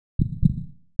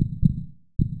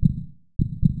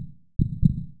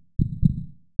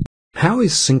How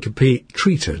is syncope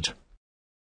treated?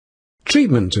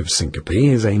 Treatment of syncope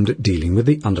is aimed at dealing with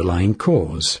the underlying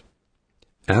cause.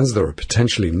 As there are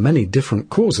potentially many different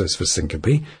causes for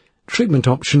syncope, treatment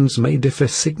options may differ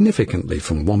significantly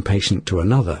from one patient to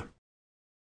another.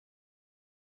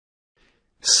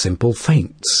 Simple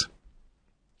faints.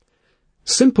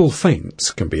 Simple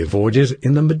faints can be avoided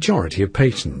in the majority of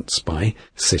patients by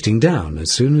sitting down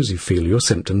as soon as you feel your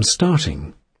symptoms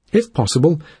starting. If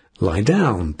possible, lie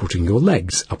down, putting your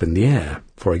legs up in the air,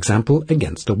 for example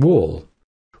against a wall.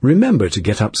 Remember to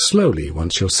get up slowly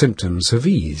once your symptoms have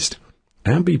eased,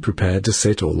 and be prepared to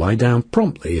sit or lie down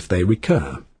promptly if they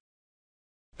recur.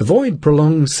 Avoid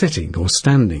prolonged sitting or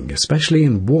standing, especially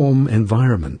in warm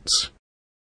environments.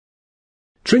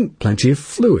 Drink plenty of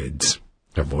fluids,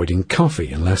 avoiding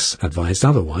coffee unless advised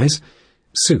otherwise,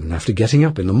 soon after getting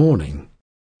up in the morning.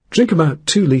 Drink about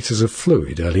 2 litres of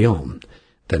fluid early on,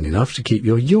 then enough to keep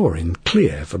your urine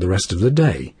clear for the rest of the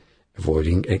day,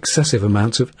 avoiding excessive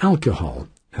amounts of alcohol,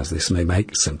 as this may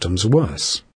make symptoms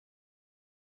worse.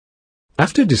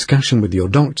 After discussion with your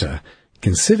doctor,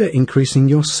 consider increasing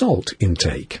your salt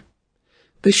intake.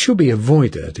 This should be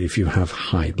avoided if you have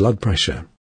high blood pressure.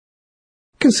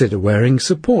 Consider wearing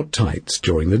support tights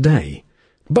during the day,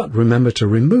 but remember to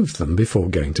remove them before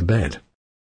going to bed.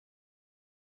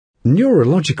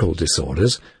 Neurological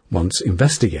disorders, once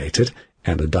investigated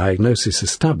and a diagnosis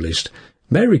established,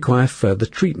 may require further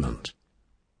treatment.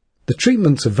 The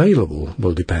treatments available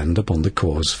will depend upon the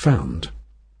cause found.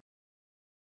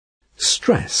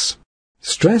 Stress.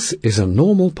 Stress is a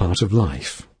normal part of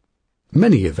life.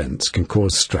 Many events can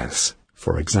cause stress,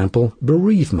 for example,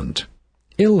 bereavement,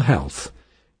 ill health,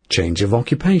 change of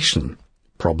occupation,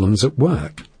 problems at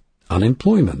work,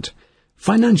 unemployment,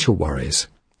 financial worries,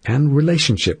 and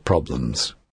relationship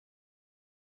problems.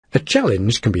 A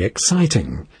challenge can be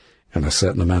exciting, and a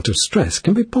certain amount of stress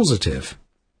can be positive.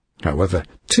 However,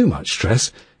 too much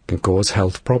stress can cause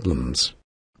health problems.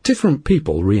 Different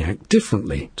people react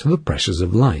differently to the pressures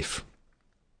of life.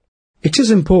 It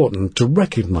is important to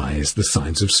recognize the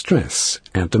signs of stress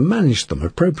and to manage them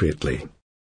appropriately.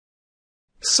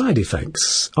 Side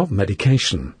effects of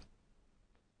medication.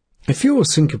 If your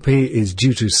syncope is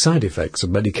due to side effects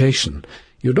of medication,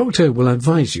 your doctor will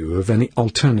advise you of any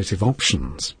alternative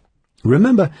options.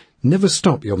 Remember, never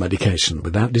stop your medication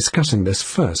without discussing this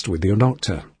first with your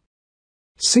doctor.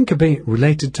 Syncope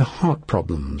related to heart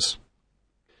problems.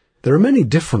 There are many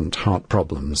different heart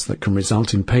problems that can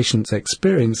result in patients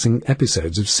experiencing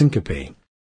episodes of syncope.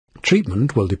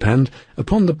 Treatment will depend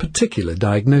upon the particular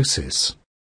diagnosis.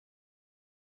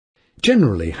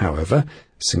 Generally, however,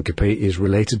 syncope is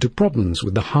related to problems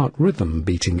with the heart rhythm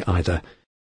beating either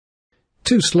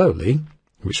too slowly,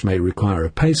 which may require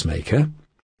a pacemaker,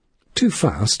 too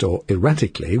fast or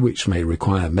erratically, which may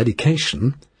require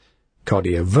medication,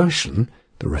 cardioversion,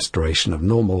 the restoration of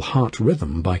normal heart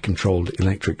rhythm by controlled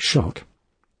electric shock,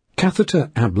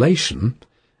 catheter ablation,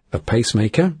 a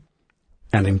pacemaker,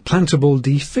 an implantable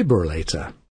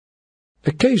defibrillator.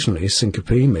 Occasionally,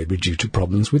 syncope may be due to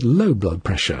problems with low blood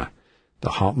pressure, the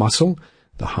heart muscle,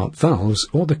 the heart valves,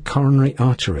 or the coronary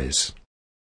arteries.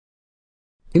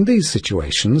 In these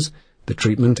situations, the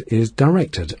treatment is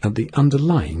directed at the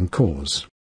underlying cause.